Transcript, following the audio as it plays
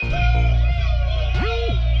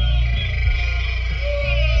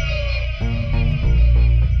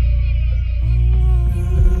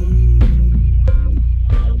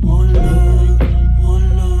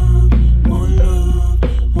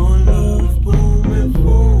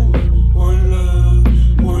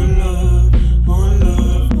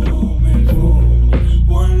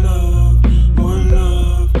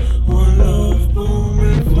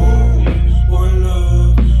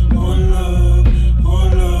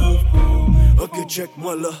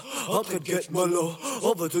check-moi là, en train de get-moi là.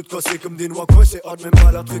 On va tout casser comme des noix coincées, hâte même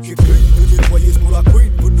pas la truc qui clean. Nous nettoyer pour la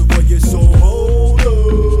queen, vous nous voyez so hold up.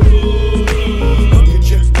 Ok,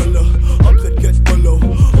 check-moi là, en train de get-moi là.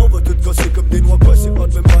 On va tout casser comme des noix coincées,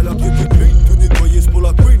 hâte même pas la truc qui clean. Nous nettoyer pour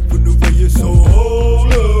la queen, vous nous voyez so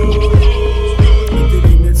hold up. Tes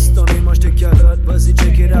limites, si t'en es, mange tes carottes, vas-y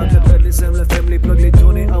check it out. Le pète, les aimes, le femme, les plugs, les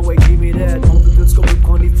tournées, ah ouais, give me that. On veut tout ce qu'on veut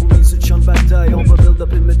prendre, les Fourmis sur le champ de bataille. On va build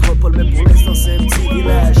up une métropole, mais pour l'instant c'est un petit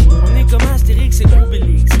village. On est comme Astérix et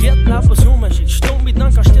Obélix, get la potion magique. J'suis tombé dedans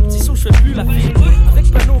quand j'étais petit, so j'fais plus la fille.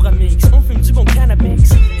 Avec Panoramix, on fume du bon cannabis.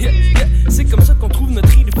 Yeah, yeah, c'est comme ça qu'on trouve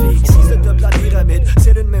notre idée fixe. Si c'est top la pyramide,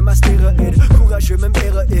 c'est le même astéroïde. Courageux, même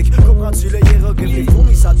héroïque, comprends-tu le hiéroglyphe? Les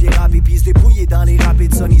Fourmis savent bien rapper, pis se débrouiller dans les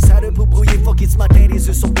rapides. Sonny savent pour brouiller, fuck it, ce matin les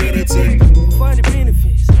yeux sont pénétiques. On fait des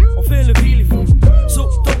bénéfices, on fait lever les fous. So,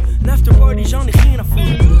 top, after party, j'en ai rien à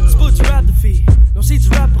foutre. C'est pas du rap de filles, non c'est du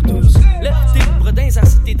rap pour tous. Lève tes bredins,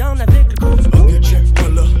 assis t'es down avec le coup. Ok, check-moi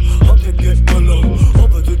là, en train de get-moi là. On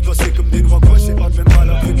va tout casser comme des noix coincées, pas de même pas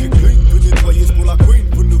la truc qui clean. Vous nettoyer pour la queen,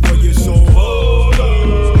 vous nous voyez so hold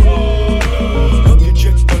up. Ok,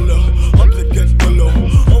 check-moi là, en train de get-moi là.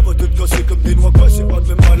 On va tout casser comme des noix coincées, pas de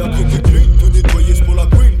même pas la truc qui clean. Vous nettoyer pour la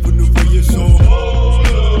queen, vous nous voyez so hold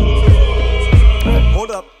up.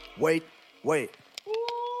 Hold up, wait.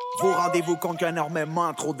 Vous rendez-vous compte qu'il y a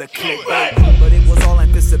énormément trop de clickbait. But it was all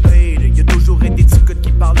anticipated. Y'a toujours été des codes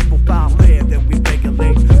qui parlaient pour parler. Then we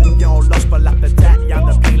regulate. Y'a on lâche pas la patate, y'en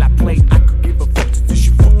a plein la plate. I could give a fuck, tu dis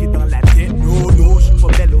j'suis fucké dans la tête. No, j'suis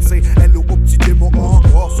pas belle, c'est L.O. au petit démo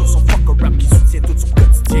encore. Sur son fuck rap qui soutient tout son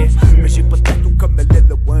quotidien. Mais j'ai pas de tatou comme elle est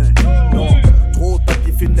le loin. Non, trop de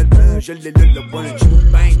papier finalement, je l'ai le loin. J'suis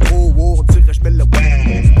ben trop haut, on dirait j'mets le loin.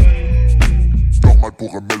 Normal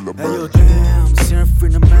pour un mélomane. Hey yo damn, c'est un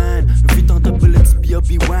phénomène. Le vite en double let's be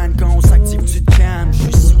Obi-Wan. Quand on s'active tu te calmes.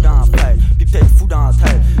 J'suis sous dans la tête, pis peut-être fou dans la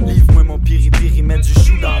tête. Livre-moi mon piri-piri, mets du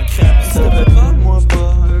chou dans le crème. Si te fais pas de moi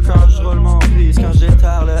pas, quand j'roule mon prise. Quand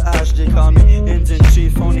j'étale le HD, call me Indian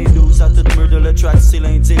Chief. On est 12 à toute murder, le track c'est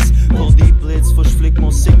l'indice. Pour des blitz, faut j'flick mon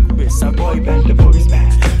sick whiz. Un boy band, le boys band.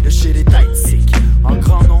 Le shit est tight sick. En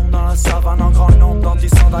grand nombre dans la savane, en grand nombre dans tes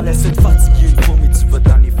sandales. Laisse te fatiguer une fois, mais tu vas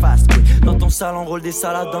dans les fast quick. Dans ton salon, roule des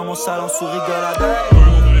salades dans mon salon sous rigolade.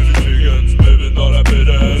 Dans la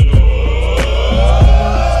pédale.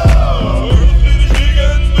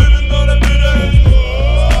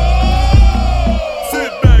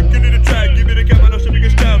 Sit back, give me the track, give me the cap, I show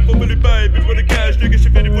niggas staff, open the pipe, before the cash, niggas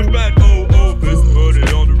should finish push back. Oh, oh, first money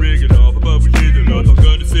on the regular, faut pas bouger de là, t'en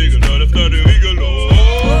connais c'est que non, after the rigolo.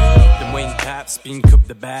 Donne-moi une caps, pis une coupe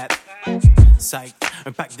de bat. Psych,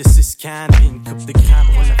 un pack de 6 cannes, pis une coupe de grammes,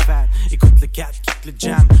 roule la fat. Écoute le 4, kick le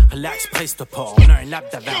jam, relax, presse toi pas, on a un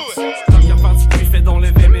lap d'avance. Tant qu'à faire du bruit, fais donc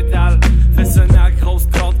lever métal. Fais sonner la grosse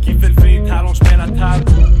corde qui fait le fétal, on j'mets la table.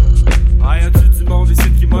 Ah, y'a-tu du monde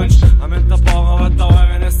ici qui munch? Amène ta part, on va t'avoir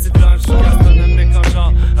un esti de lunch. Gaston un mec en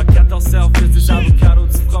genre, à 14 services, des avocados,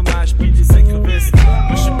 du fromage, pis des écrevisses.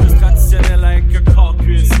 Moi j'suis plus traditionnel avec un corps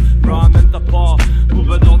cuisse. Bro, amène ta part, ou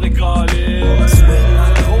bedon des calices. Swing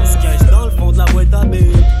la grosse caisse dans le fond de la boîte à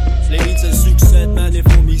billes. Les hits c'est succès, man, les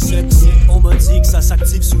Fourmis sexy. On m'a dit que ça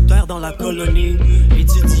s'active sous terre dans la colonie.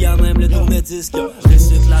 Étudie à même le tourne-disque.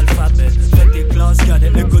 Récite l'alphabet, fais tes classes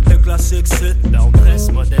cadets. Écoute tes classiques, c'est là on presse,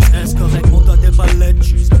 modeste, est correct, monte tes palettes.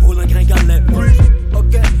 J'suis roule un gringalet.